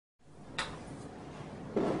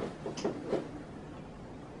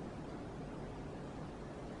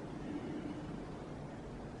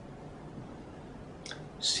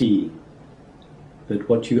See that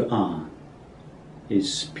what you are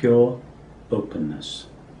is pure openness.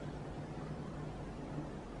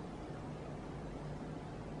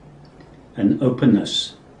 An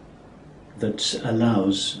openness that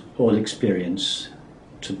allows all experience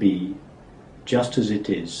to be just as it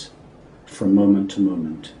is from moment to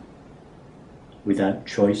moment, without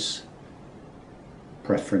choice,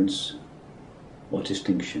 preference, or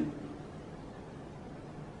distinction.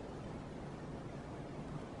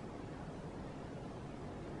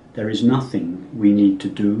 There is nothing we need to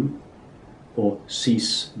do or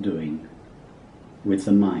cease doing with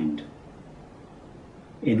the mind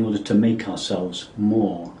in order to make ourselves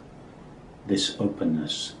more this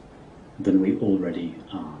openness than we already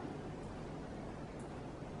are.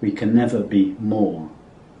 We can never be more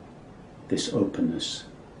this openness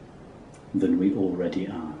than we already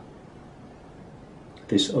are.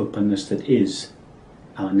 This openness that is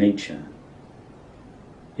our nature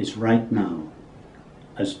is right now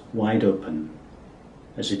as wide open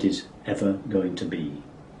as it is ever going to be.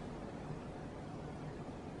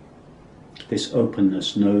 This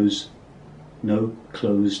openness knows no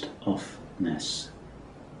closed offness.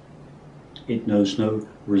 It knows no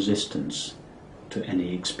resistance to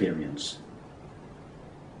any experience.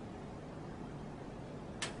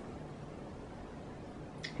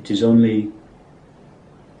 It is only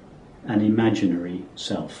an imaginary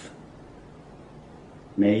self,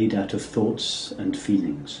 made out of thoughts and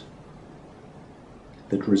feelings,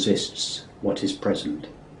 that resists what is present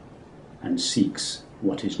and seeks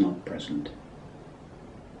what is not present.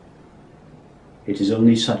 It is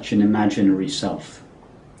only such an imaginary self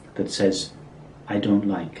that says, I don't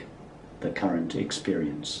like the current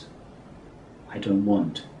experience. I don't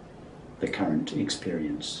want the current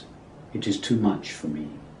experience. It is too much for me.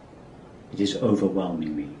 It is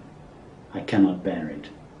overwhelming me. I cannot bear it.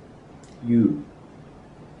 You,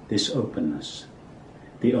 this openness,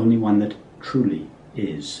 the only one that truly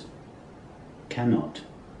is, cannot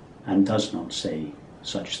and does not say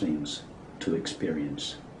such things to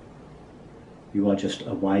experience. You are just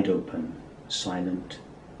a wide open, silent,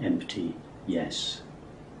 empty yes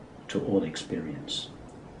to all experience.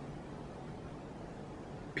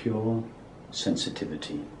 Pure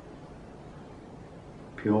sensitivity,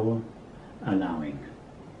 pure allowing,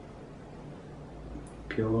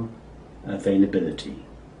 pure availability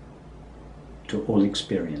to all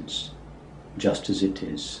experience, just as it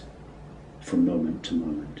is, from moment to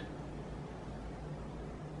moment.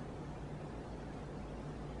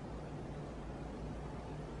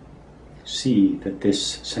 See that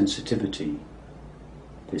this sensitivity,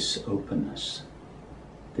 this openness,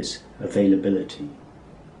 this availability,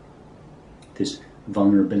 this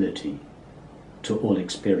vulnerability to all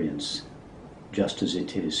experience, just as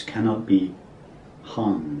it is, cannot be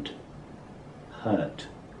harmed, hurt,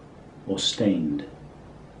 or stained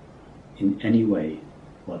in any way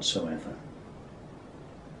whatsoever.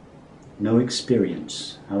 No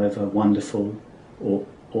experience, however wonderful or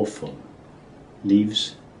awful,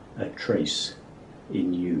 leaves a trace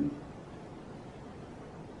in you.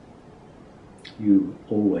 You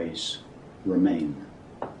always remain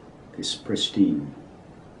this pristine,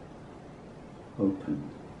 open,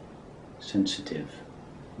 sensitive,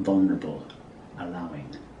 vulnerable,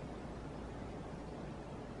 allowing.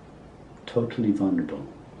 Totally vulnerable,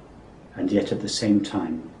 and yet at the same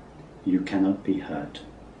time you cannot be hurt.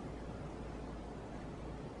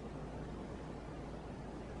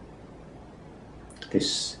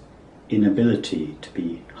 This inability to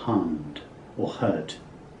be harmed or hurt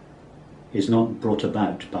is not brought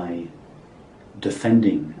about by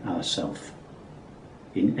defending ourselves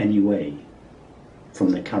in any way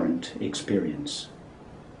from the current experience.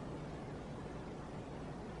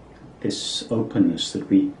 This openness that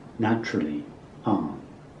we naturally are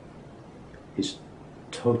is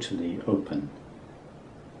totally open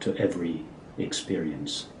to every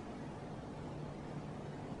experience.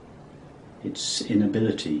 Its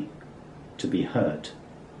inability to be hurt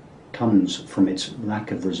comes from its lack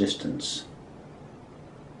of resistance,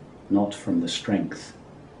 not from the strength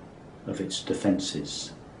of its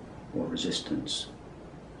defenses or resistance.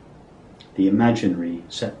 The imaginary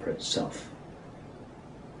separate self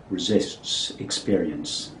resists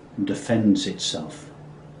experience and defends itself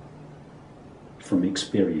from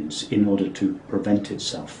experience in order to prevent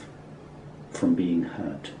itself from being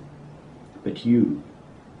hurt. But you,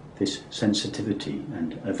 this sensitivity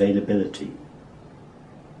and availability,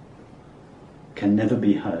 can never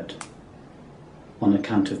be hurt on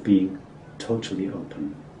account of being totally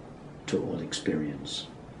open to all experience.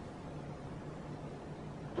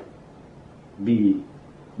 Be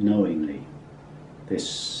knowingly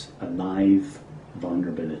this alive,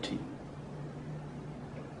 vulnerability.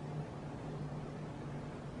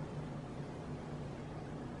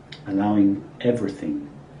 Allowing everything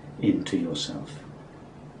into yourself.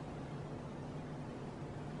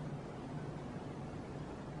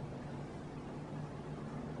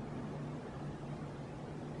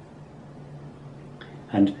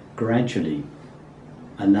 And gradually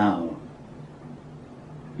allow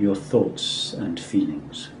your thoughts and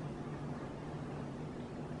feelings,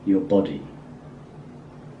 your body,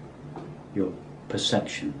 your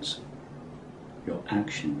perceptions, your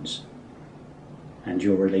actions, and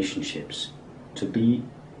your relationships to be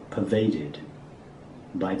pervaded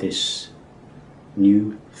by this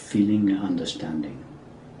new feeling understanding.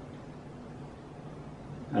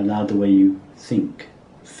 Allow the way you think,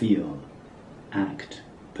 feel, act,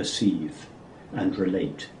 perceive, and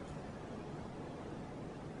relate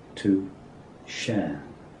to share,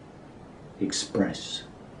 express,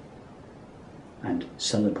 and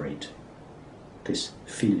celebrate this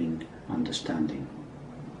feeling understanding.